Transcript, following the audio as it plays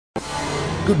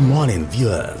Good morning,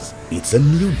 viewers. It's a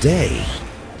new day.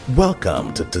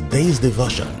 Welcome to today's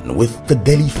devotion with the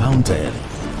Daily Fountain,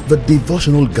 the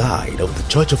devotional guide of the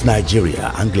Church of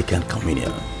Nigeria Anglican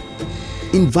Communion.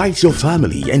 Invite your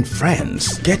family and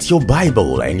friends. Get your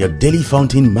Bible and your Daily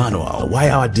Fountain manual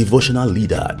while our devotional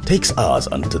leader takes us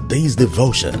on today's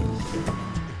devotion.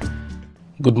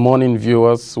 Good morning,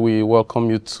 viewers. We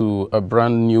welcome you to a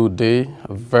brand new day,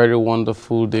 a very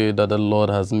wonderful day that the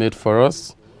Lord has made for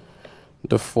us.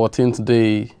 The 14th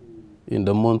day in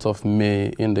the month of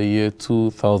May in the year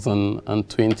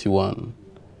 2021.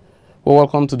 Well,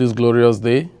 welcome to this glorious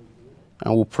day,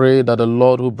 and we pray that the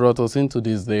Lord who brought us into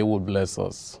this day will bless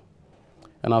us.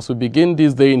 And as we begin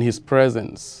this day in His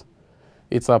presence,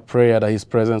 it's our prayer that His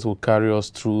presence will carry us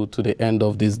through to the end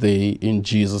of this day in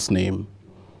Jesus' name.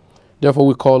 Therefore,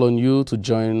 we call on you to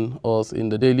join us in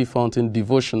the Daily Fountain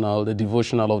Devotional, the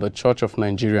devotional of the Church of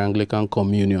Nigeria Anglican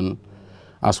Communion,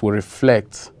 as we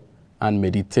reflect and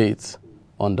meditate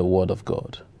on the Word of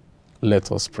God.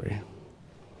 Let us pray.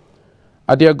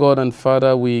 Our dear God and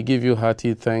Father, we give you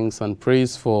hearty thanks and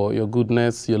praise for your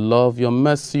goodness, your love, your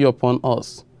mercy upon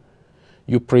us.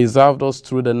 You preserved us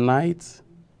through the night.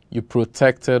 You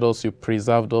protected us, you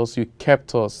preserved us, you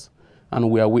kept us,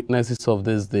 and we are witnesses of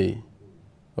this day.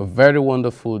 A very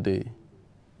wonderful day,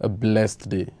 a blessed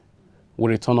day.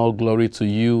 We return all glory to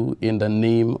you in the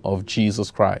name of Jesus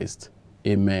Christ.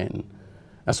 Amen.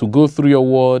 As we go through your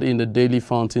word in the Daily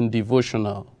Fountain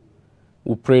Devotional,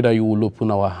 we pray that you will open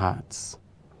our hearts.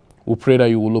 We pray that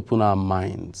you will open our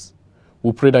minds.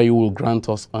 We pray that you will grant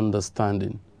us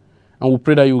understanding. And we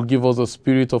pray that you will give us a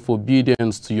spirit of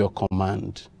obedience to your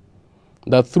command.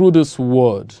 That through this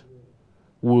word,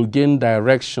 we will gain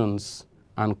directions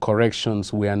and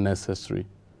corrections where necessary,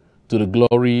 to the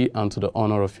glory and to the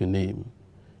honor of your name.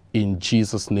 In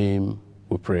Jesus' name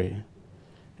we pray.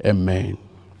 Amen.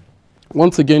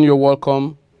 Once again, you're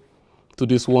welcome to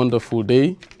this wonderful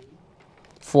day.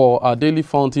 For our Daily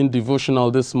Fountain Devotional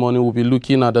this morning, we'll be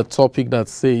looking at a topic that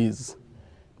says,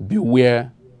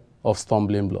 beware of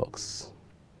stumbling blocks.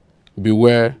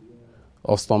 Beware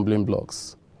of stumbling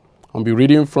blocks. I'll be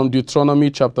reading from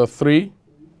Deuteronomy chapter 3,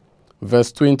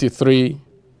 verse 23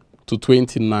 to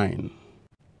 29.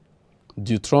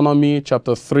 Deuteronomy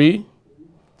chapter 3,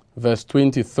 verse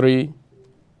 23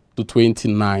 to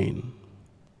 29.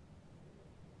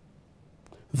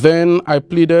 Then I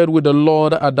pleaded with the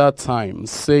Lord at that time,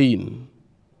 saying,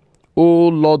 O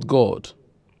Lord God,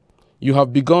 you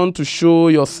have begun to show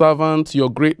your servant your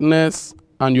greatness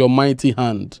and your mighty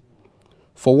hand.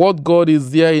 For what God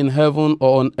is there in heaven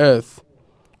or on earth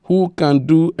who can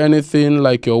do anything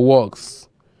like your works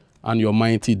and your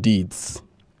mighty deeds?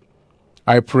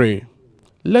 I pray,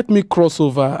 let me cross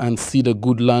over and see the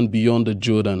good land beyond the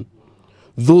Jordan,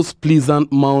 those pleasant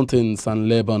mountains and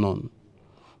Lebanon.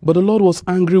 But the Lord was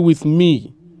angry with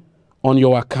me on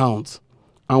your account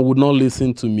and would not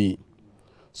listen to me.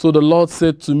 So the Lord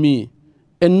said to me,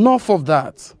 enough of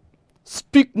that.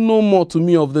 Speak no more to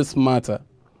me of this matter.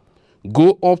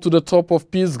 Go up to the top of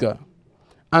Pisgah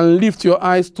and lift your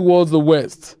eyes towards the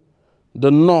west, the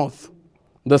north,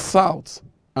 the south,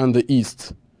 and the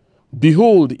east.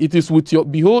 Behold it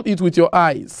with your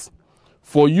eyes,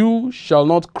 for you shall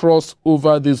not cross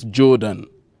over this Jordan.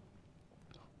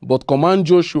 But command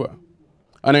Joshua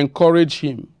and encourage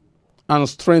him and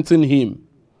strengthen him,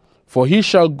 for he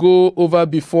shall go over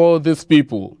before this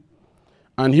people,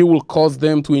 and he will cause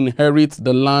them to inherit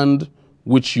the land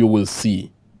which you will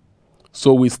see.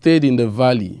 So we stayed in the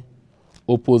valley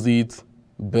opposite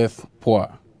Beth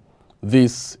Peor.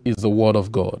 This is the word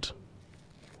of God.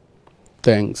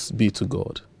 Thanks be to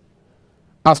God.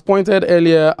 As pointed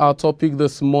earlier, our topic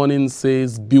this morning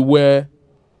says, beware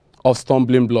of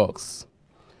stumbling blocks.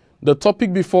 The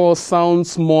topic before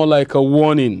sounds more like a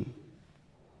warning.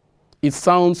 It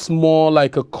sounds more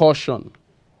like a caution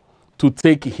to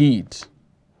take heed,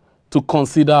 to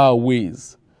consider our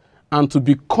ways, and to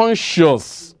be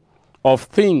conscious of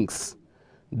things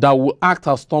that will act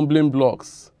as stumbling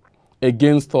blocks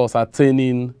against us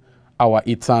attaining our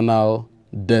eternal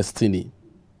destiny.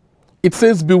 It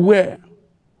says beware.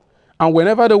 And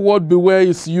whenever the word beware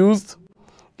is used,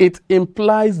 it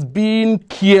implies being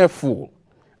careful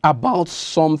about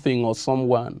something or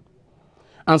someone.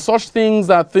 And such things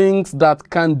are things that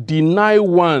can deny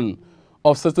one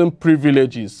of certain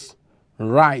privileges,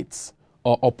 rights,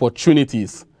 or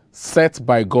opportunities set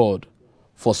by God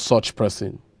for such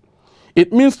person.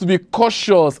 It means to be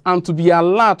cautious and to be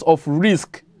alert of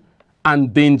risk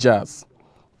and dangers,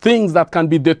 things that can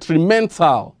be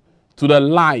detrimental to the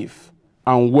life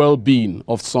and well-being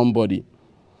of somebody.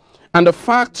 And the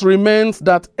fact remains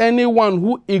that anyone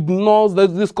who ignores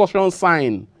this caution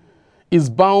sign is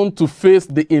bound to face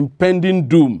the impending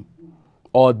doom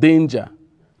or danger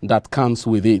that comes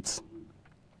with it.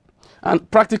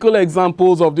 And practical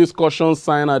examples of this caution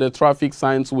sign are the traffic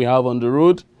signs we have on the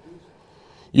road.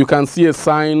 You can see a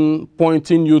sign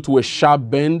pointing you to a sharp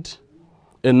bend,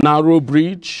 a narrow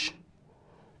bridge,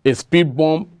 a speed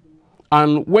bump.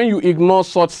 And when you ignore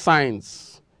such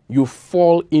signs, you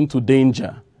fall into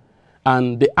danger.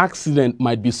 And the accident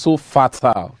might be so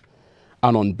fatal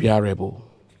and unbearable.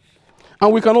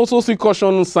 And we can also see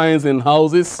caution signs in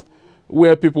houses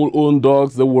where people own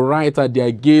dogs. They will write at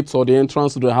their gates or the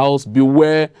entrance to the house,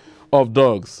 "Beware of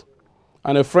dogs."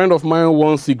 And a friend of mine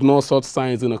once ignored such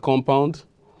signs in a compound,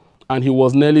 and he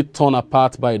was nearly torn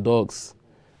apart by dogs,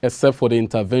 except for the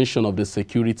intervention of the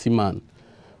security man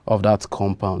of that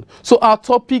compound. So our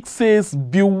topic says,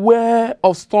 beware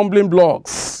of stumbling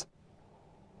blocks.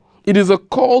 It is a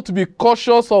call to be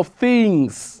cautious of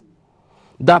things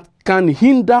that can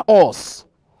hinder us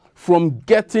from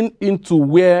getting into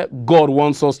where God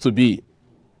wants us to be.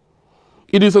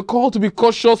 It is a call to be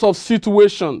cautious of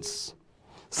situations,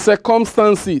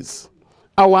 circumstances,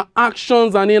 our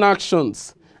actions and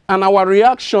inactions, and our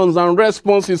reactions and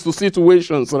responses to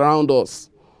situations around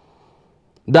us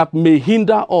that may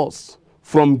hinder us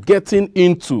from getting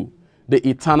into the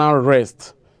eternal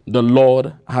rest the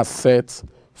Lord has set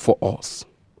for us.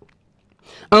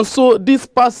 And so this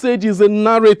passage is a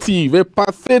narrative, a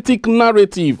pathetic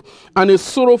narrative, and a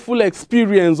sorrowful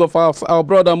experience of our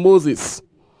brother Moses,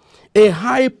 a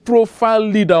high-profile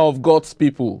leader of God's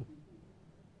people.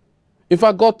 In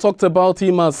fact, God talked about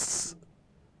him as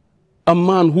a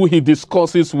man who he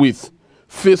discusses with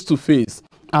face to face,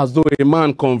 as though a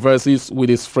man converses with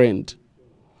his friend.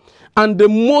 And the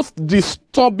most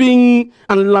disturbing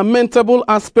and lamentable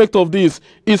aspect of this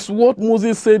is what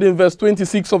Moses said in verse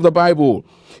 26 of the Bible.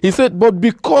 He said, "But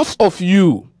because of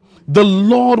you, the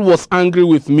Lord was angry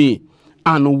with me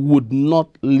and would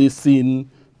not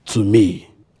listen to me."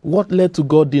 What led to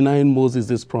God denying Moses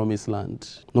this promised land?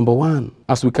 Number one,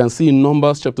 as we can see in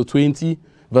Numbers chapter 20,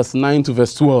 verse 9 to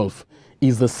verse 12,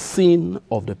 is the sin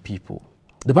of the people.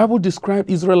 The Bible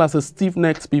described Israel as a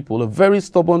stiff-necked people, a very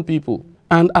stubborn people.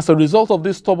 And as a result of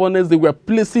this stubbornness, they were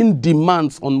placing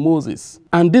demands on Moses.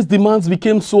 And these demands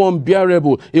became so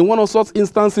unbearable. In one of such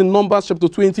instances in Numbers chapter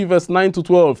 20, verse 9 to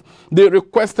 12, they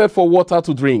requested for water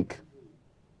to drink.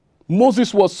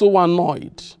 Moses was so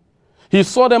annoyed. He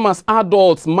saw them as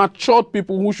adults, matured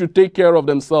people who should take care of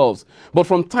themselves. But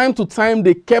from time to time,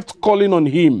 they kept calling on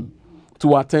him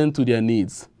to attend to their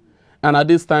needs. And at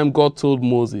this time, God told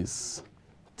Moses,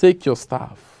 "Take your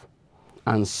staff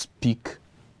and speak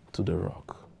to the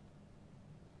rock."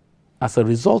 As a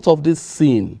result of this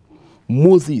sin,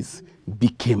 Moses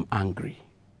became angry.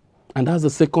 And that's the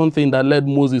second thing that led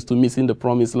Moses to missing the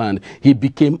promised land. He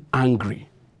became angry.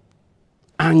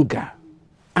 Anger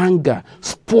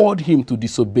spurred him to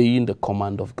disobeying the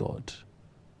command of God.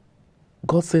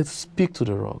 God said, "Speak to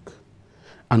the rock."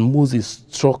 And Moses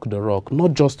struck the rock,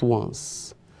 not just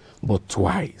once, but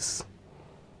twice.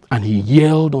 And he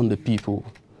yelled on the people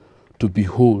to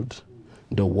behold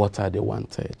the water they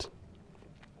wanted.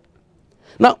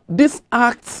 Now, this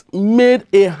act made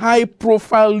a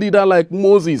high-profile leader like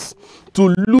Moses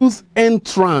to lose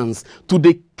entrance to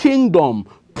the kingdom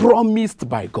promised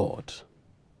by God.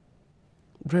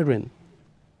 Brethren,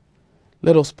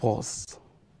 let us pause,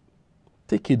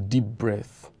 take a deep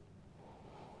breath,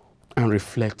 and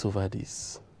reflect over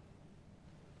this.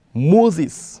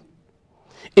 Moses,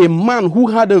 a man who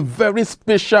had a very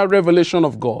special revelation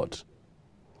of God.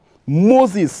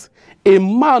 Moses, a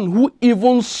man who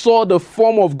even saw the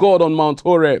form of God on Mount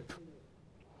Horeb.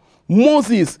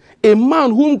 Moses, a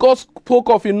man whom God spoke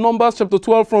of in Numbers chapter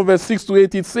 12 from verse 6 to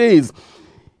 8, it says,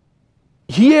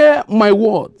 "Hear my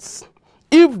words.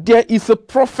 If there is a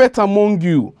prophet among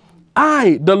you,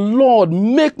 I, the Lord,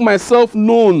 make myself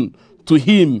known to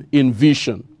him in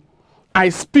vision. I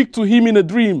speak to him in a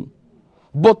dream.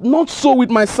 But not so with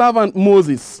my servant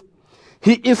Moses.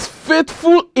 He is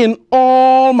faithful in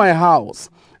all my house.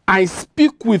 I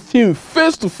speak with him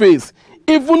face to face,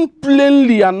 even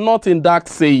plainly and not in dark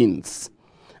sayings.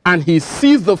 And he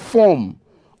sees the form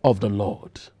of the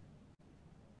Lord."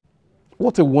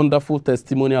 What a wonderful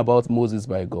testimony about Moses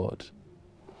by God.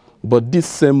 But this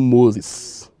same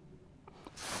Moses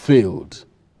failed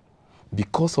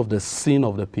because of the sin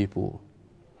of the people,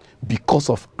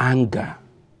 because of anger,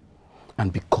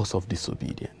 and because of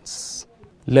disobedience.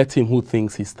 Let him who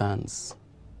thinks he stands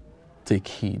take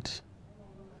heed,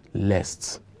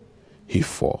 lest he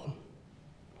fall.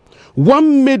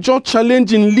 One major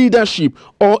challenge in leadership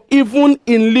or even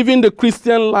in living the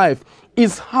Christian life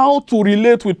is how to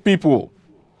relate with people.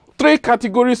 3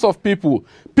 categories of people.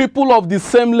 People of the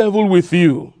same level with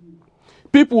you,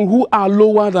 people who are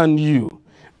lower than you,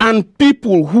 and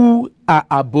people who are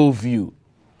above you.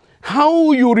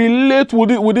 How you relate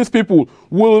with these people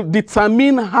will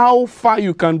determine how far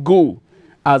you can go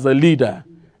as a leader,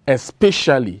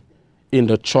 especially in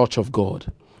the church of God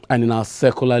and in our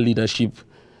secular leadership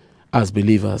as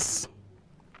believers.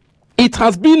 It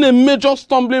has been a major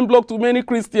stumbling block to many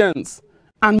Christians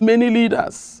and many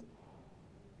leaders.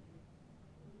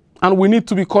 And we need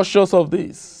to be cautious of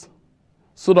this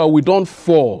so that we don't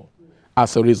fall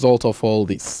as a result of all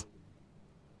this.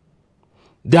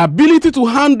 The ability to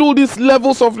handle these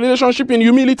levels of relationship in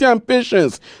humility and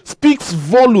patience speaks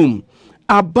volume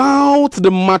about the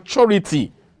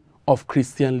maturity of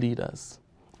Christian leaders.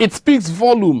 It speaks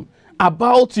volume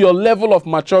about your level of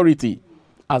maturity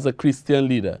as a Christian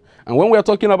leader. And when we are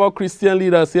talking about Christian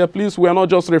leaders here, please, we are not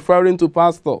just referring to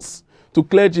pastors, to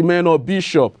clergymen or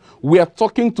bishops. We are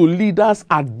talking to leaders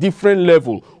at different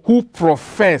levels who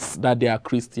profess that they are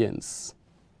Christians.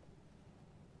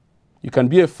 You can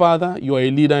be a father, you are a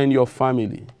leader in your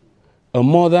family. A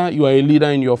mother, you are a leader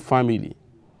in your family.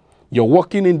 You're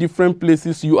working in different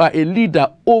places, you are a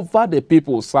leader over the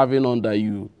people serving under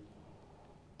you.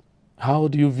 How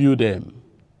do you view them?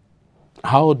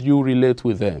 How do you relate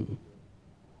with them?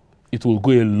 It will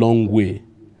go a long way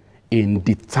in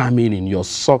determining your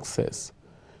success,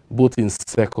 both in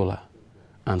secular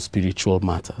and spiritual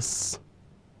matters.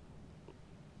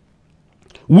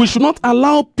 We should not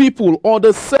allow people or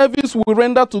the service we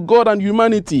render to God and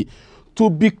humanity to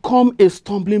become a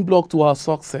stumbling block to our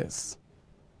success.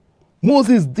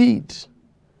 Moses did,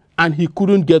 and he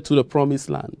couldn't get to the promised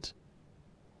land.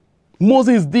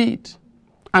 Moses did,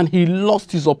 and he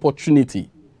lost his opportunity.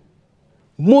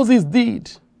 Moses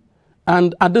did,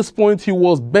 and at this point he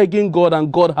was begging God,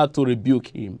 and God had to rebuke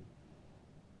him.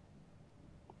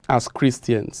 As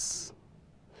Christians,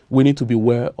 we need to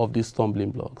beware of these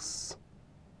stumbling blocks.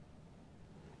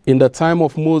 In the time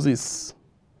of Moses,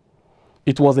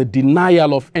 it was a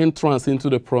denial of entrance into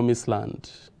the promised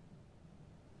land.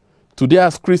 Today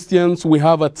as Christians, we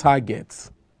have a target.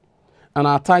 And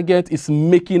our target is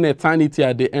making eternity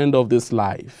at the end of this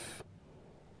life.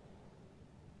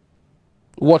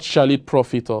 What shall it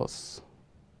profit us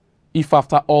if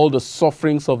after all the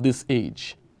sufferings of this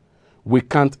age, we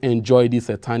can't enjoy this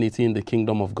eternity in the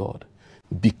kingdom of God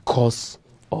because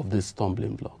of these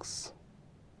stumbling blocks?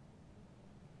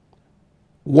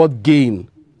 What gain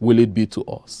will it be to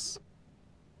us?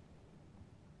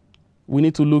 We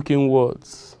need to look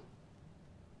inwards.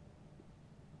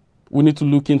 We need to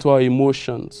look into our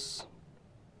emotions.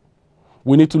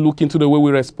 We need to look into the way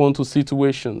we respond to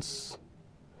situations.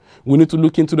 We need to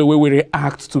look into the way we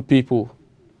react to people.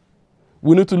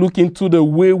 We need to look into the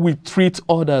way we treat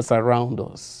others around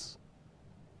us.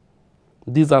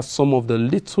 These are some of the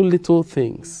little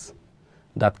things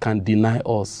that can deny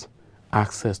us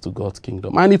access to God's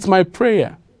kingdom. And it's my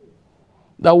prayer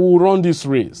that we'll run this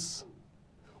race,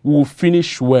 we'll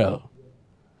finish well,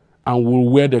 and we'll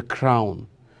wear the crown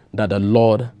that the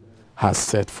Lord has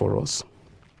set for us.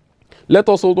 Let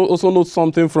us also note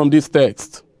something from this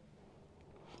text.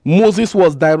 Moses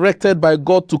was directed by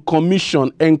God to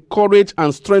commission, encourage,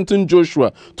 and strengthen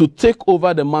Joshua to take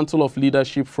over the mantle of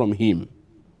leadership from him.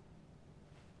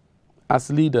 As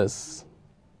leaders,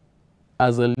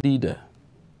 as a leader,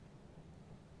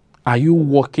 are you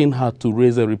working hard to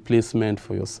raise a replacement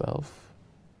for yourself?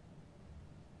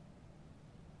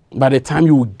 By the time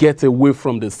you get away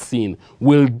from the scene,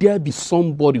 will there be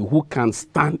somebody who can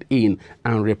stand in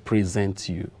and represent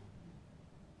you?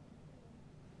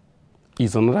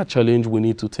 It's another challenge we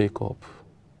need to take up.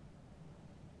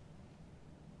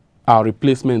 Our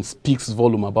replacement speaks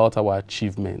volume about our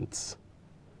achievements.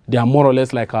 They are more or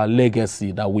less like our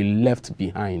legacy that we left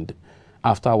behind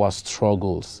after our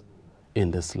struggles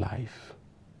in this life.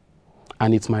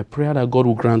 And it's my prayer that God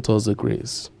will grant us the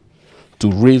grace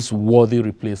to raise worthy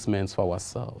replacements for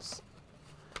ourselves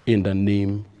in the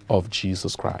name of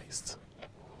Jesus Christ.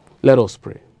 Let us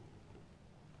pray.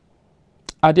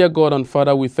 Our dear God and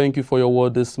Father, we thank you for your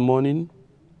word this morning.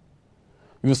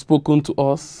 You've spoken to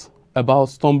us about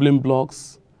stumbling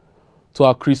blocks to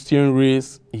our Christian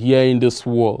race here in this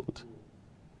world.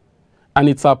 And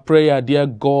it's our prayer, dear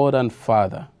God and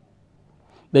Father,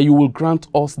 that you will grant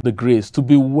us the grace to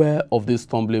beware of these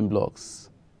stumbling blocks.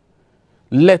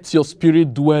 Let your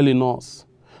Spirit dwell in us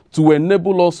to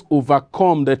enable us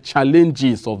overcome the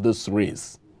challenges of this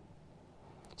race,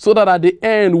 so that at the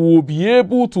end we will be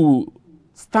able to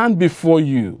stand before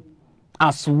you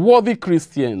as worthy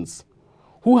Christians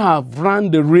who have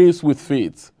run the race with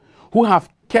faith, who have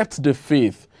kept the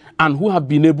faith, and who have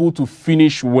been able to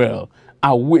finish well,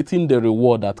 awaiting the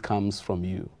reward that comes from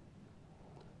you.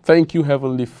 Thank you,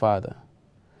 Heavenly Father.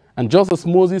 And just as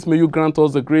Moses, may you grant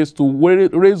us the grace to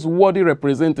raise worthy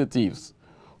representatives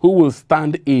who will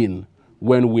stand in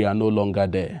when we are no longer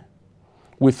there.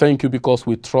 We thank you because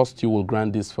we trust you will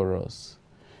grant this for us.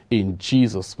 In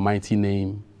Jesus' mighty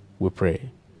name we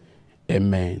pray.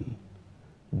 Amen.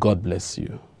 God bless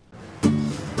you.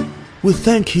 We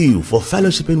thank you for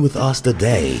fellowshipping with us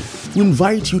today. We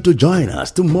invite you to join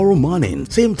us tomorrow morning,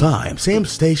 same time, same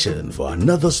station, for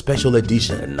another special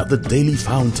edition of the Daily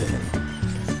Fountain.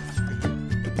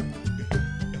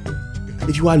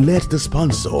 If you are led to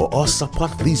sponsor or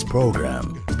support this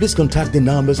program, please contact the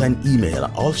numbers and email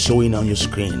all showing on your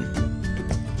screen.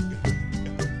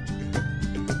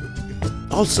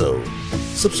 Also,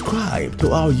 subscribe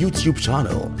to our YouTube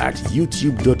channel at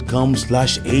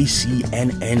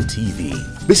youtube.com/ACNNTV.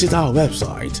 Visit our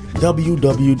website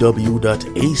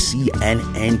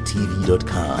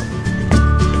www.acnntv.com.